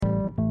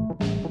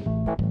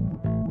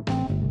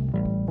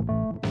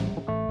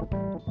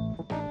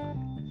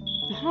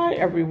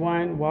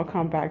everyone,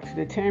 welcome back to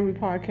the Tammy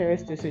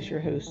podcast. This is your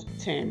host,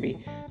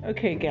 Tammy.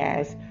 Okay,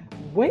 guys,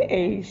 what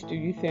age do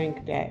you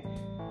think that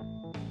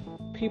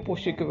people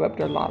should give up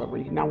their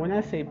lottery? Now, when I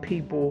say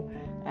people,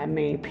 I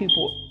mean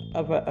people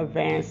of an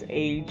advanced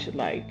age,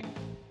 like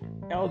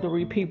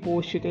elderly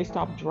people. Should they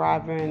stop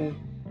driving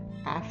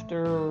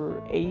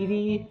after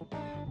 80?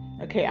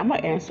 Okay, I'm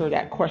going to answer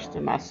that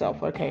question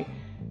myself, okay?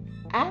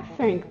 I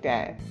think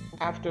that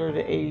after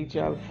the age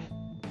of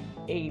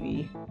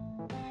 80,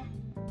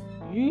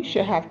 you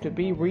should have to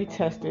be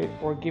retested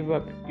or give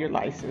up your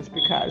license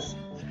because,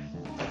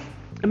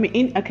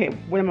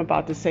 what I'm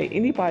about to say,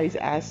 anybody's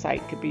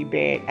eyesight could be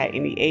bad at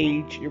any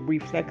age. Your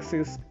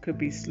reflexes could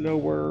be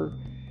slower,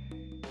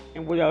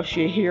 and what else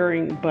you're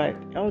hearing, but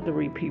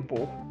elderly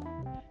people.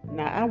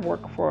 Now, I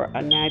work for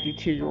a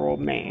 92-year-old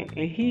man,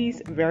 and he's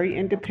very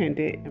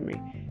independent.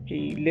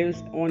 He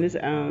lives on his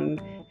own.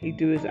 He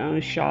do his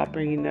own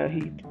shopping.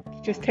 He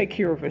just take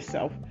care of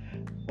himself.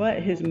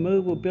 But his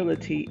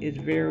mobility is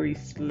very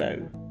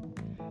slow.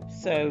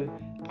 So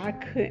I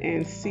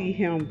couldn't see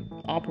him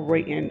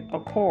operating a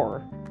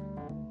car.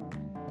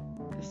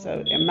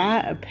 So in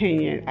my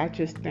opinion, I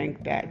just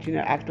think that,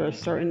 after a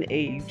certain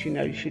age,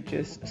 you should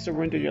just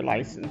surrender your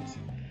license.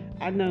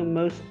 I know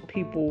most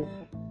people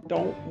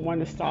don't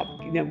want to stop,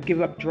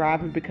 give up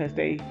driving because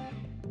they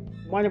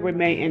want to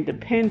remain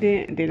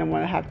independent and they don't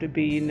want to have to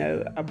be,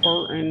 a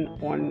burden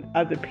on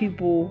other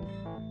people.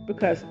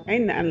 Because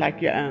ain't nothing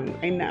like your own.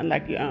 Ain't nothing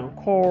like your own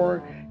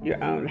car,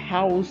 your own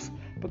house.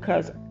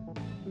 Because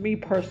me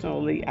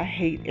personally, I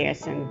hate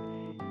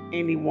asking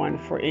anyone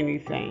for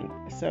anything.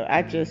 So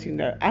I just,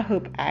 I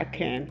hope I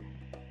can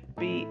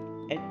be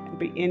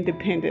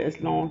independent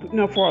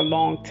for a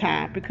long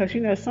time. Because,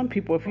 some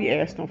people, if you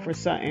ask them for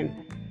something,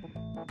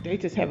 they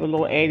just have a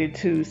little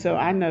attitude. So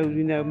I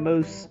know,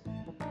 most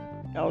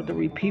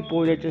elderly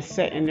people, they're just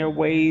set in their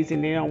ways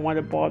and they don't want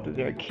to bother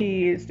their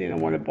kids, they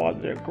don't want to bother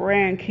their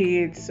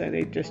grandkids, so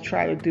they just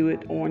try to do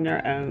it on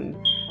their own.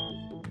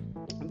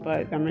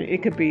 But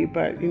it could be,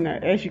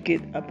 as you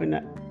get up in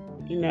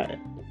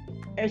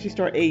as you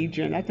start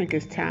aging, I think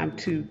it's time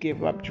to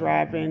give up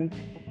driving.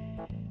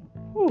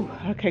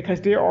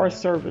 Because there are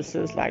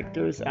services like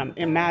there's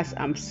in my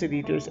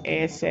city, there's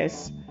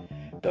Access.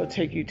 They'll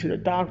take you to the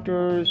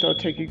doctors, they'll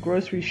take you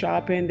grocery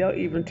shopping, they'll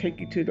even take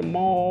you to the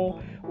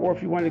mall, or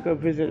if you want to go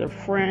visit a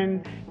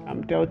friend,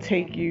 they'll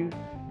take you.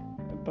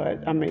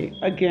 But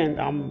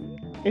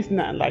it's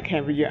nothing like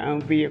having your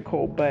own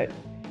vehicle, but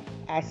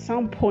at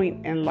some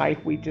point in life,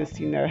 we just,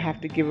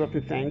 have to give up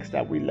the things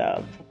that we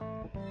love.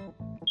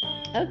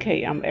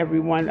 Okay,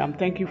 everyone,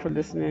 thank you for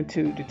listening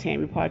to the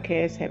Tammy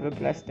podcast. Have a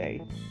blessed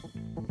day.